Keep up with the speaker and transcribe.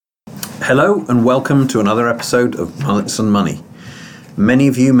Hello and welcome to another episode of Mullets and Money. Many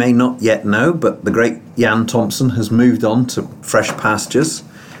of you may not yet know, but the great Jan Thompson has moved on to fresh pastures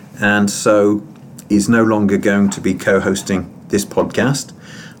and so is no longer going to be co-hosting this podcast.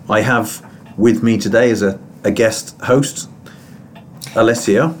 I have with me today as a guest host,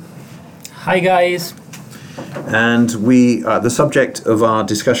 Alessio. Hi guys. And the subject of our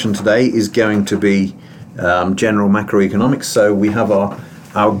discussion today is going to be general macroeconomics. So we have our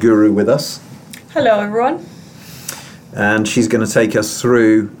guru with us. Hello everyone. And she's going to take us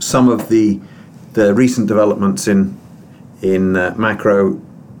through some of the recent developments in macro,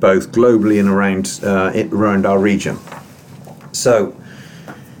 both globally and around our region. So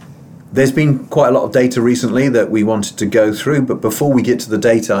there's been quite a lot of data recently that we wanted to go through, but before we get to the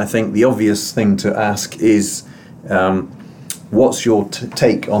data, I think the obvious thing to ask is what's your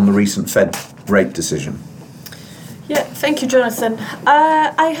take on the recent Fed rate decision? Yeah, thank you, Jonathan.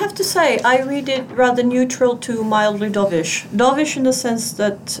 I have to say, I read it rather neutral to mildly dovish. Dovish in the sense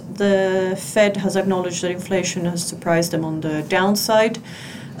that the Fed has acknowledged that inflation has surprised them on the downside.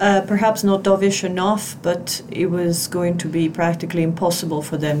 Perhaps not dovish enough, but it was going to be practically impossible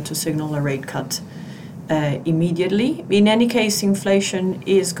for them to signal a rate cut immediately. In any case, inflation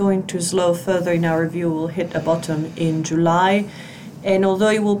is going to slow further. In our view, will hit a bottom in July. And although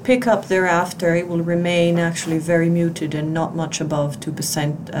it will pick up thereafter, it will remain actually very muted and not much above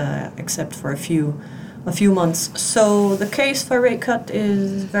 2%, except for a few months. So the case for a rate cut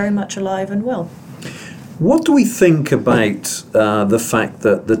is very much alive and well. What do we think about the fact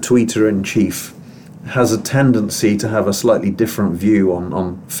that the tweeter-in-chief has a tendency to have a slightly different view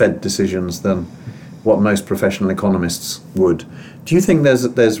on Fed decisions than what most professional economists would? Do you think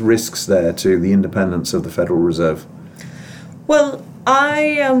there's risks there to the independence of the Federal Reserve? Well, I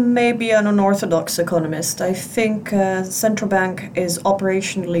am maybe an unorthodox economist. I think central bank is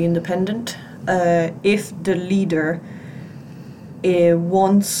operationally independent. If the leader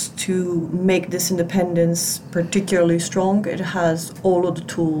wants to make this independence particularly strong, it has all of the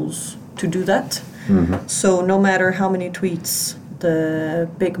tools to do that. Mm-hmm. So no matter how many tweets the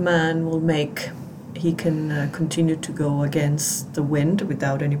big man will make, he can continue to go against the wind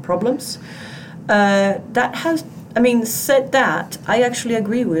without any problems. Said that, I actually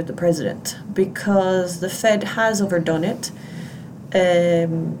agree with the president because the Fed has overdone it.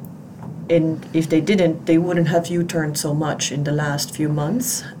 And if they didn't, they wouldn't have U-turned so much in the last few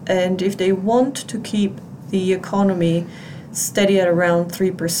months. And if they want to keep the economy steady at around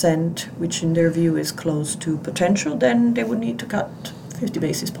 3%, which in their view is close to potential, then they would need to cut 50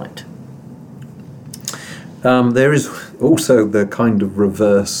 basis points. There is also the kind of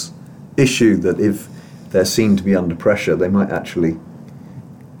reverse issue that if they're seen to be under pressure, they might actually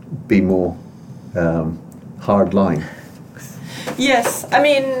be more hard line. Yes,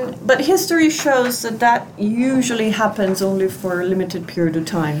 but history shows that usually happens only for a limited period of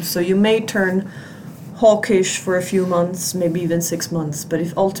time. So you may turn hawkish for a few months, maybe even 6 months, but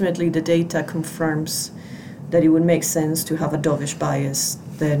if ultimately the data confirms that it would make sense to have a dovish bias,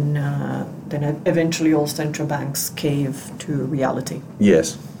 then eventually all central banks cave to reality.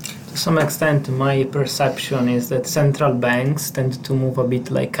 Yes. To some extent, my perception is that central banks tend to move a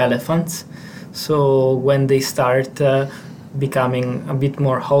bit like elephants. So when they start becoming a bit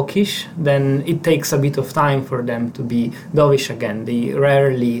more hawkish, then it takes a bit of time for them to be dovish again. They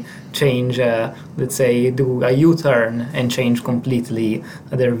rarely change, do a U-turn and change completely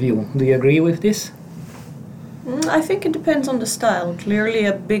their view. Do you agree with this? I think it depends on the style. Clearly,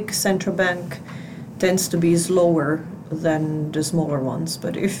 a big central bank tends to be slower than the smaller ones.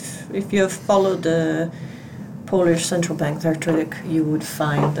 But if you have followed the Polish central bank rhetoric, you would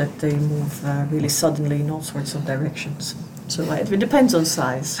find that they move really suddenly in all sorts of directions. So it depends on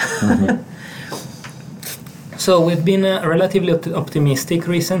size. Mm-hmm. So we've been relatively optimistic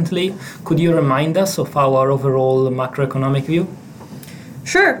recently. Could you remind us of our overall macroeconomic view?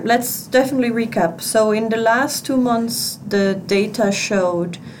 Sure, let's definitely recap. So in the last 2 months, the data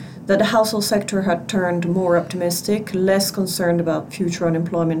showed that the household sector had turned more optimistic, less concerned about future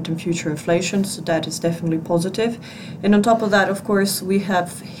unemployment and future inflation, so that is definitely positive. And on top of that, of course, we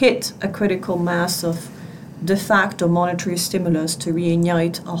have hit a critical mass of de facto monetary stimulus to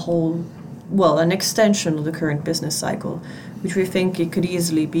reignite an extension of the current business cycle, which we think it could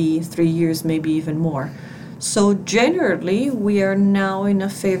easily be 3 years, maybe even more. So generally, we are now in a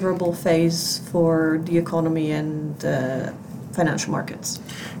favorable phase for the economy and financial markets.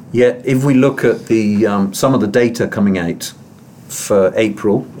 Yet, if we look at the some of the data coming out for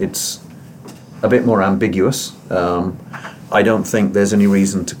April, it's a bit more ambiguous. I don't think there's any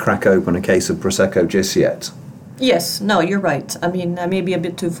reason to crack open a case of Prosecco just yet. Yes, no, you're right. I mean, I may be a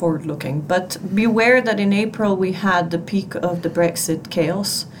bit too forward-looking, but beware that in April we had the peak of the Brexit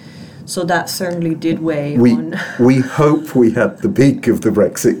chaos, so that certainly did weigh on. We hope we had the peak of the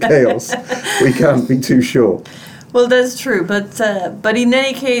Brexit chaos. We can't be too sure. Well, that's true, but in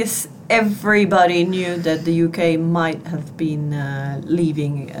any case, everybody knew that the UK might have been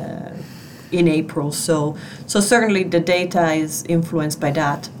leaving in April, so certainly the data is influenced by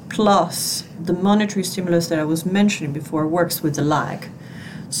that. Plus, the monetary stimulus that I was mentioning before works with a lag.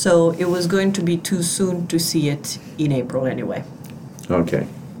 So it was going to be too soon to see it in April anyway. Okay.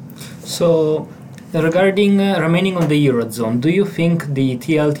 So, regarding remaining on the Eurozone, do you think the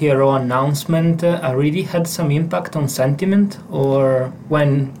TLTRO announcement already had some impact on sentiment, or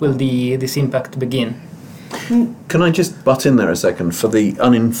when will this impact begin? Can I just butt in there a second? For the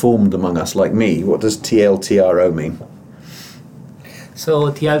uninformed among us like me, what does TLTRO mean?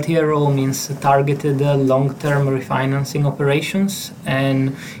 So TLTRO means targeted long-term refinancing operations,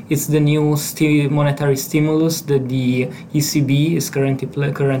 and it's the new monetary stimulus that the ECB is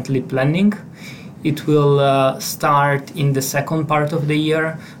currently planning. It will start in the second part of the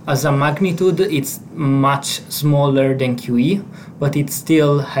year. As a magnitude, it's much smaller than QE, but it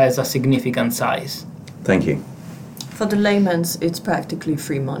still has a significant size. Thank you. For the layman's, it's practically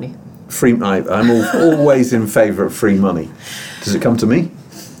free money. I'm always in favour of free money. Does it come to me?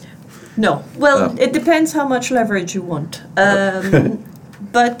 No. Well, it depends how much leverage you want.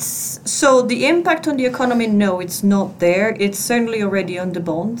 But so the impact on the economy, no, it's not there. It's certainly already on the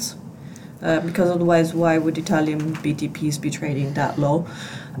bonds, because otherwise why would Italian BTPs be trading that low?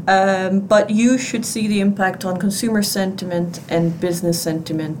 But you should see the impact on consumer sentiment and business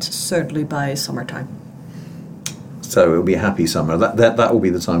sentiment certainly by summertime. So it'll be a happy summer. That will be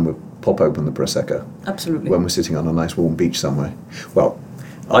the time we'll pop open the Prosecco. Absolutely. When we're sitting on a nice warm beach somewhere. Well,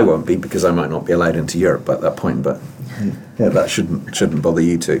 I won't be because I might not be allowed into Europe at that point, but yeah, that shouldn't bother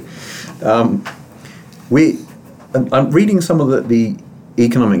you two. I'm reading some of the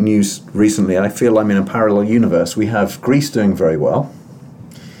economic news recently. I feel I'm in a parallel universe. We have Greece doing very well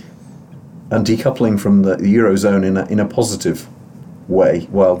and decoupling from the Eurozone in a positive way,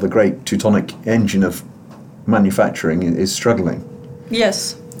 while the great Teutonic engine of manufacturing is struggling.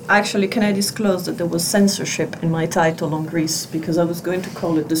 Yes. Actually, can I disclose that there was censorship in my title on Greece because I was going to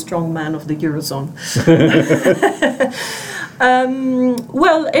call it the strong man of the Eurozone.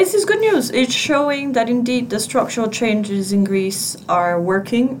 Well, this is good news. It's showing that indeed the structural changes in Greece are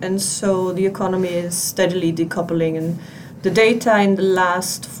working, and so the economy is steadily decoupling. And the data in the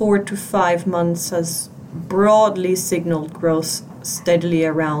last 4 to 5 months has broadly signaled growth steadily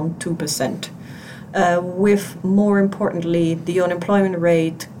around 2%. With, more importantly, the unemployment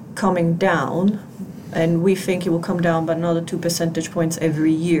rate coming down, and we think it will come down by another 2 percentage points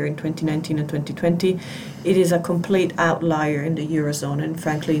every year in 2019 and 2020. It is a complete outlier in the Eurozone and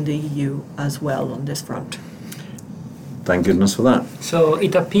frankly in the EU as well on this front. Thank goodness for that. So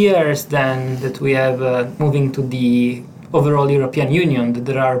it appears then that we have, moving to the overall European Union, that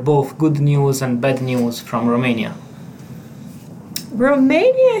there are both good news and bad news from Romania.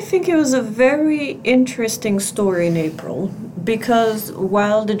 Romania, I think it was a very interesting story in April because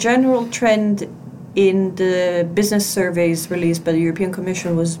while the general trend in the business surveys released by the European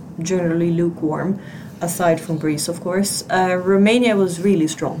Commission was generally lukewarm, aside from Greece, of course, Romania was really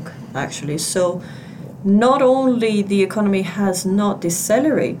strong, actually. So not only the economy has not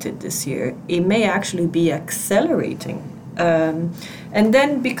decelerated this year, it may actually be accelerating. And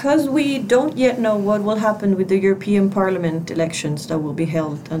then because we don't yet know what will happen with the European Parliament elections that will be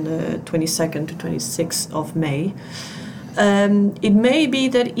held on the 22nd to 26th of May, it may be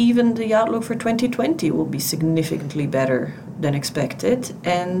that even the outlook for 2020 will be significantly better than expected,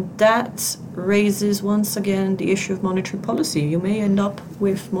 and that raises once again the issue of monetary policy. You may end up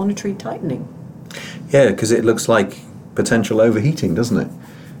with monetary tightening. Yeah, because it looks like potential overheating, doesn't it?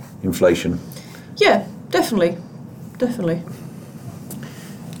 Inflation. Yeah, definitely. Definitely.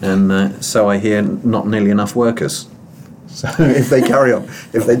 And so I hear not nearly enough workers. So if they carry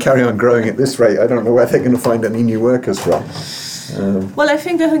on growing at this rate, I don't know where they're going to find any new workers from. Well, I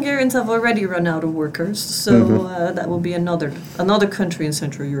think the Hungarians have already run out of workers, so that will be another country in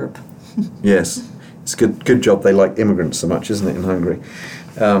Central Europe. Yes, it's good job they like immigrants so much, isn't it, in Hungary?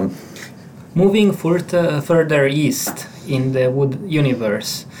 Moving further east in the wood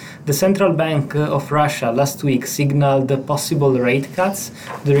universe, the Central Bank of Russia last week signaled possible rate cuts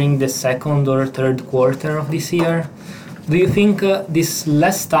during the second or third quarter of this year. Do you think this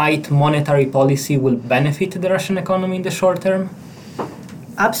less tight monetary policy will benefit the Russian economy in the short term?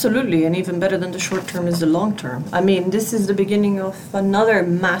 Absolutely, and even better than the short term is the long term. I mean, this is the beginning of another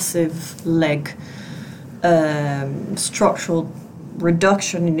massive leg structural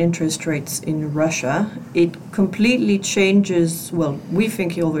reduction in interest rates in Russia, it completely changes, well, we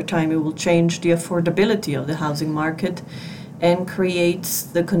think over time it will change the affordability of the housing market and creates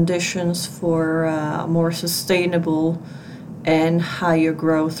the conditions for a more sustainable and higher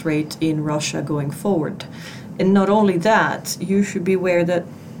growth rate in Russia going forward. And not only that, you should be aware that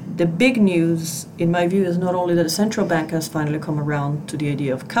the big news, in my view, is not only that the central bank has finally come around to the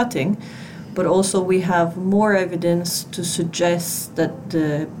idea of cutting, but also we have more evidence to suggest that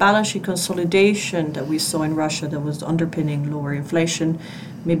the balance sheet consolidation that we saw in Russia that was underpinning lower inflation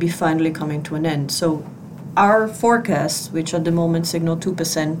may be finally coming to an end. So our forecasts, which at the moment signal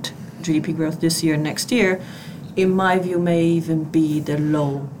 2% GDP growth this year and next year, in my view, may even be a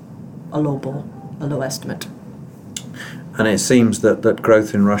low estimate. And it seems that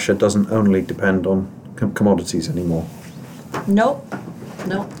growth in Russia doesn't only depend on commodities anymore. No,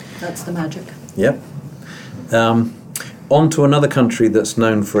 that's the magic. Yep. On to another country that's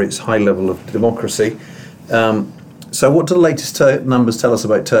known for its high level of democracy. So what do the latest numbers tell us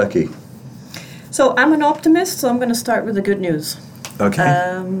about Turkey? So I'm an optimist, so I'm going to start with the good news. Okay.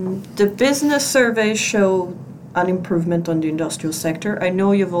 The business surveys show an improvement on the industrial sector. I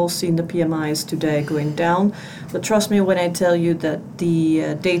know you've all seen the PMIs today going down, but trust me when I tell you that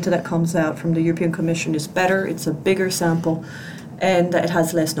the data that comes out from the European Commission is better, it's a bigger sample, and it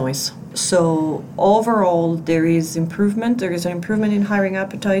has less noise. So overall, there is improvement. There is an improvement in hiring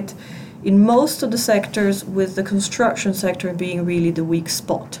appetite in most of the sectors, with the construction sector being really the weak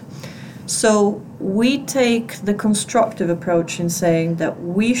spot. So we take the constructive approach in saying that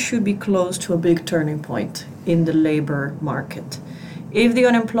we should be close to a big turning point in the labor market. If the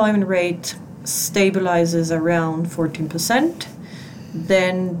unemployment rate stabilizes around 14%,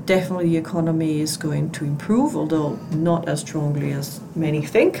 then definitely the economy is going to improve, although not as strongly as many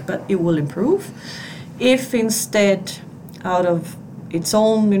think, but it will improve. If instead, out of its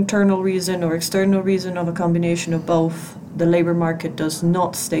own internal reason or external reason of a combination of both, the labor market does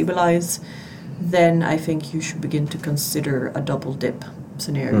not stabilize, then I think you should begin to consider a double dip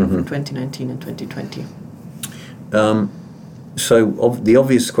scenario for 2019 and 2020. So the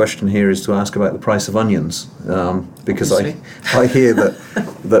obvious question here is to ask about the price of onions, because I hear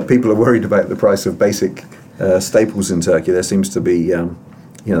that people are worried about the price of basic staples in Turkey. There seems to be,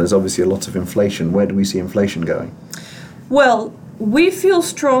 there's obviously a lot of inflation. Where do we see inflation going? Well, we feel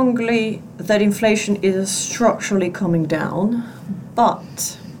strongly that inflation is structurally coming down,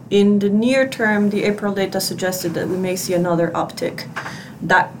 but in the near term, the April data suggested that we may see another uptick.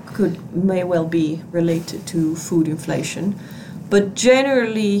 That may well be related to food inflation. But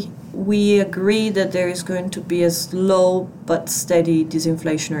generally, we agree that there is going to be a slow but steady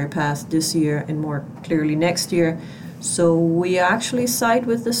disinflationary path this year and more clearly next year. So we actually side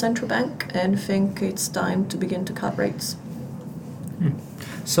with the central bank and think it's time to begin to cut rates.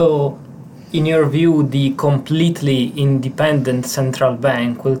 So, in your view, the completely independent central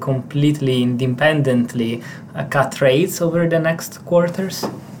bank will completely independently cut rates over the next quarters?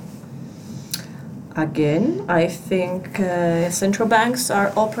 Again, I think central banks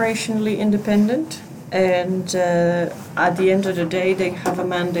are operationally independent, and at the end of the day, they have a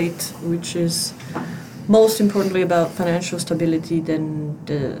mandate which is most importantly about financial stability than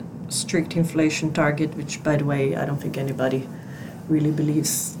the strict inflation target, which, by the way, I don't think anybody really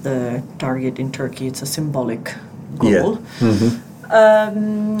believes the target in Turkey. It's a symbolic goal. Yeah.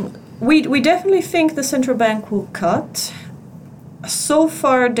 We definitely think the central bank will cut. So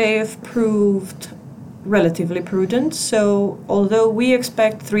far, they have proved relatively prudent. So although we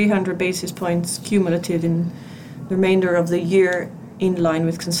expect 300 basis points cumulative in the remainder of the year in line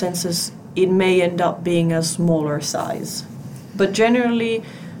with consensus, it may end up being a smaller size. But generally,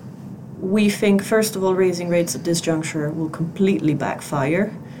 we think, first of all, raising rates at this juncture will completely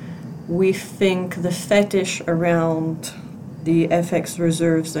backfire. We think the fetish around the FX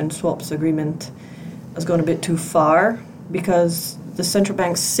reserves and swaps agreement has gone a bit too far, because the central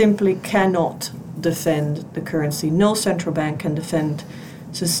bank simply cannot defend the currency. No central bank can defend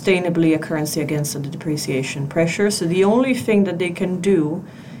sustainably a currency against the depreciation pressure. So the only thing that they can do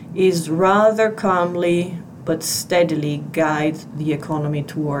is rather calmly but steadily guide the economy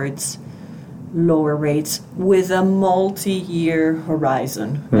towards lower rates with a multi-year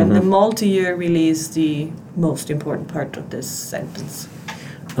horizon. Mm-hmm. And the multi-year really is the most important part of this sentence.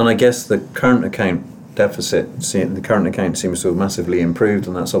 And I guess the current account deficit, the current account seems to have massively improved,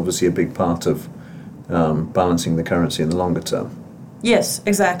 and that's obviously a big part of balancing the currency in the longer term. Yes,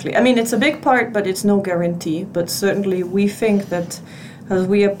 exactly. I mean, it's a big part, but it's no guarantee. But certainly we think that as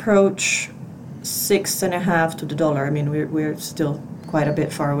we approach 6.5 to the dollar, I mean, we're still quite a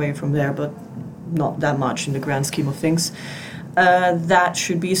bit far away from there, but not that much in the grand scheme of things. That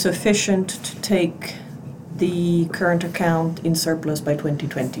should be sufficient to take the current account in surplus by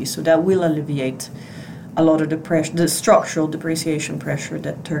 2020. So that will alleviate a lot of the structural depreciation pressure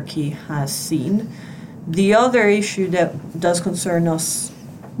that Turkey has seen. The other issue that does concern us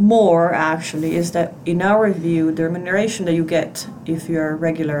more, actually, is that in our view, the remuneration that you get if you're a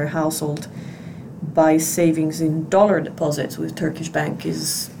regular household by savings in dollar deposits with Turkish bank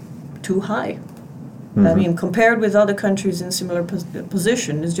is too high. I mean, compared with other countries in similar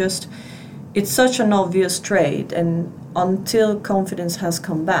position, it's such an obvious trade, and until confidence has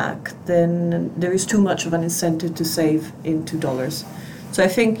come back, then there is too much of an incentive to save into dollars. So I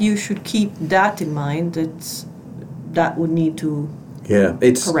think you should keep that in mind, that would need to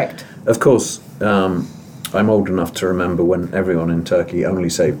correct. Of course, I'm old enough to remember when everyone in Turkey only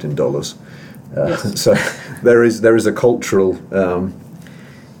saved in dollars. Yes. So there is a cultural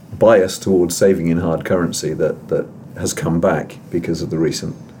bias towards saving in hard currency that has come back because of the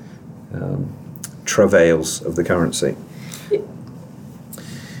recent travails of the currency.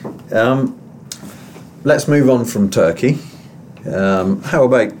 Let's move on from Turkey. How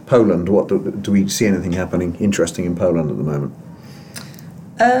about Poland? What do we see anything happening interesting in Poland at the moment?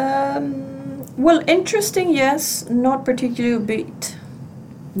 Well, interesting, yes. Not particularly upbeat.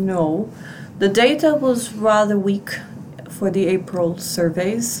 No. The data was rather weak for the April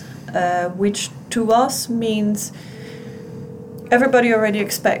surveys, which to us means everybody already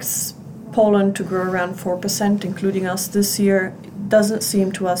expects Poland to grow around 4%, including us this year. It doesn't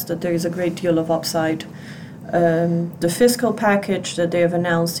seem to us that there is a great deal of upside. The fiscal package that they have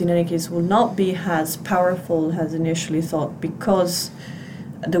announced in any case will not be as powerful as initially thought, because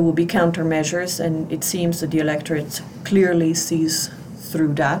there will be countermeasures, and it seems that the electorate clearly sees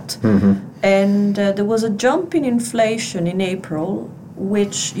through that. And there was a jump in inflation in April,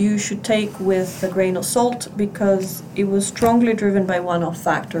 which you should take with a grain of salt, because it was strongly driven by one-off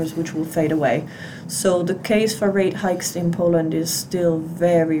factors which will fade away. So the case for rate hikes in Poland is still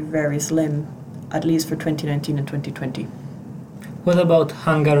very, very slim, at least for 2019 and 2020. What about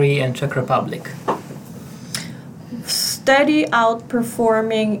Hungary and Czech Republic? Steady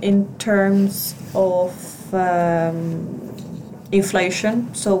outperforming in terms of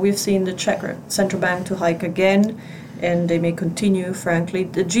inflation. So we've seen the Czech central bank to hike again, and they may continue, frankly.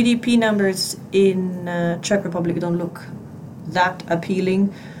 The GDP numbers in Czech Republic don't look that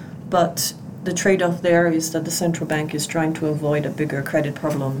appealing, but the trade-off there is that the central bank is trying to avoid a bigger credit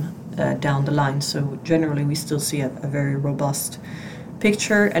problem down the line. So generally we still see a very robust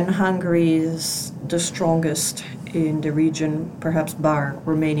picture, and Hungary is the strongest in the region, perhaps bar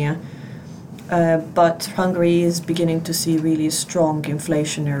Romania. But Hungary is beginning to see really strong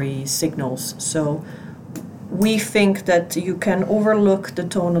inflationary signals. So we think that you can overlook the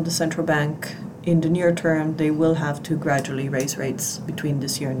tone of the central bank. In the near term, they will have to gradually raise rates between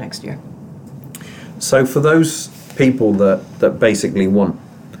this year and next year. So for those people that basically want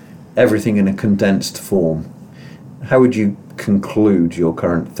everything in a condensed form, how would you conclude your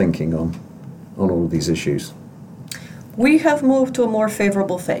current thinking on all of these issues? We have moved to a more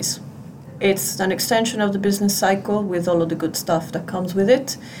favorable phase. It's an extension of the business cycle with all of the good stuff that comes with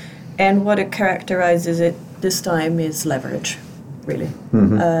it. And what it characterizes it this time is leverage, really.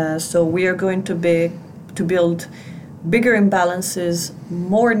 So we are going to build bigger imbalances,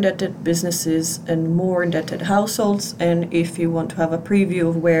 more indebted businesses and more indebted households. And if you want to have a preview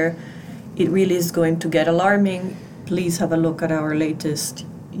of where it really is going to get alarming, please have a look at our latest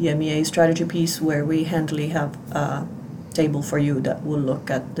EMEA strategy piece, where we handily have a table for you that will look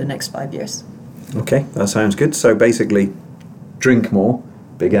at the next 5 years. Okay, that sounds good. So basically, drink more,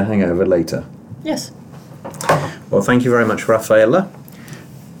 bigger hangover later. Yes. Well, thank you very much, Raffaella.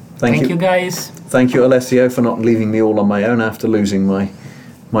 Thank you, guys. Thank you, Alessio, for not leaving me all on my own after losing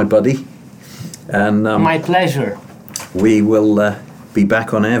my buddy. And My pleasure. we will be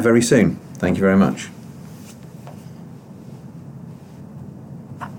back on air very soon. Thank you very much.